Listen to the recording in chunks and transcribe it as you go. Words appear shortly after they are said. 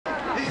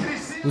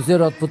Os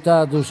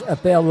eurodeputados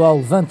apelam ao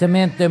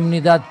levantamento da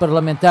imunidade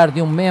parlamentar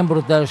de um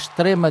membro da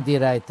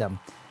extrema-direita.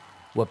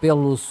 O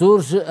apelo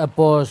surge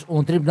após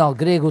um tribunal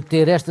grego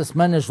ter esta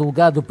semana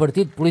julgado o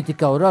partido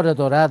político Aurora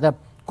Dourada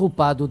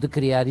culpado de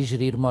criar e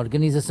gerir uma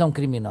organização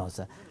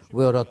criminosa.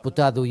 O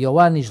eurodeputado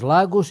Ioannis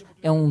Lagos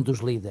é um dos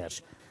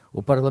líderes.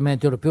 O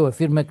Parlamento Europeu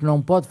afirma que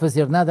não pode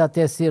fazer nada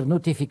até ser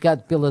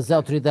notificado pelas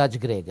autoridades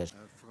gregas.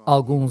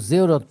 Alguns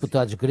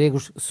eurodeputados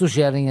gregos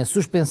sugerem a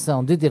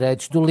suspensão de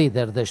direitos do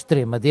líder da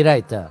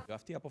extrema-direita.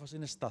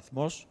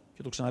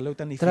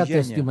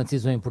 Trata-se de uma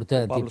decisão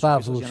importante e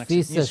Pavlos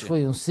Fissas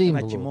foi um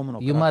símbolo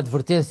e uma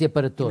advertência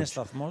para todos.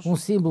 Um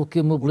símbolo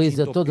que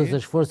mobiliza todas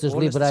as forças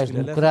liberais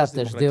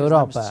democratas da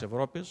Europa.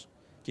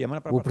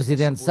 O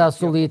presidente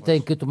Sassoli tem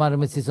que tomar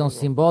uma decisão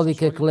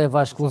simbólica que leva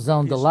à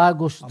exclusão de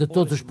Lagos de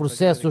todos os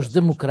processos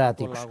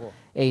democráticos.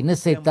 É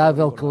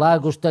inaceitável que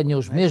Lagos tenha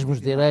os mesmos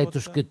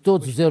direitos que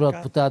todos os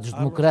eurodeputados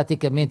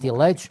democraticamente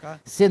eleitos,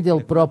 sendo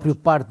ele próprio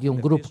parte de um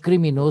grupo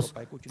criminoso,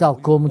 tal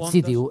como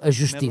decidiu a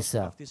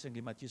Justiça.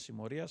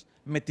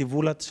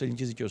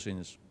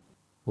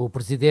 O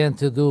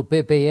presidente do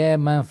PPE,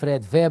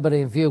 Manfred Weber,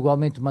 enviou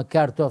igualmente uma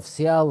carta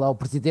oficial ao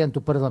presidente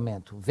do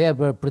Parlamento.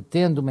 Weber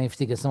pretende uma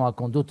investigação à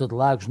conduta de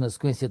Lagos na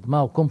sequência de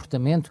mau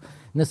comportamento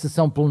na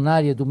sessão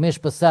plenária do mês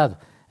passado.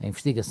 A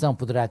investigação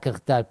poderá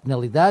acarretar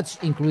penalidades,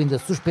 incluindo a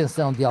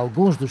suspensão de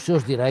alguns dos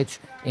seus direitos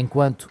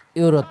enquanto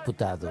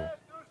eurodeputado.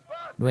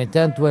 No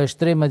entanto, a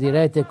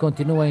extrema-direita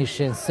continua em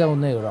ascensão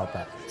na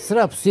Europa.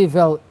 Será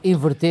possível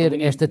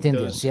inverter esta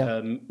tendência?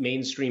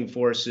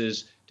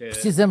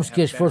 Precisamos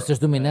que as forças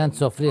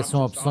dominantes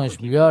ofereçam opções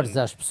melhores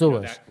às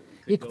pessoas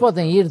e que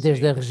podem ir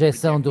desde a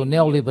rejeição do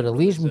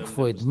neoliberalismo, que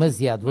foi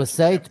demasiado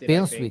aceito,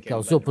 penso, e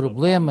causou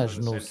problemas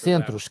no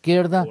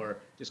centro-esquerda,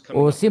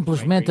 ou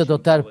simplesmente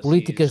adotar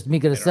políticas de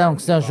migração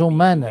que sejam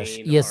humanas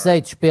e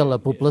aceites pela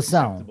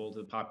população.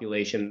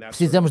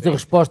 Precisamos de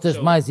respostas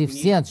mais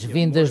eficientes,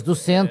 vindas do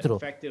centro,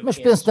 mas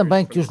penso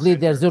também que os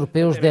líderes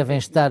europeus devem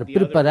estar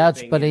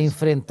preparados para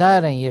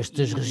enfrentarem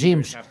estes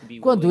regimes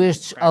quando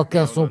estes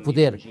alcançam o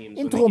poder,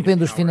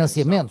 interrompendo os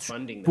financiamentos,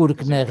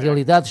 porque na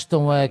realidade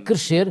estão a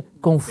crescer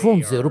com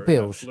fundos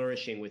europeus.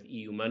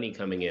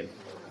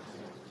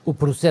 O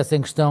processo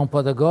em questão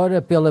pode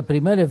agora, pela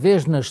primeira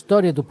vez na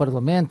história do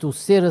Parlamento,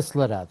 ser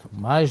acelerado.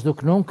 Mais do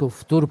que nunca, o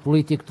futuro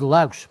político de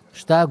Lagos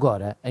está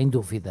agora em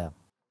dúvida.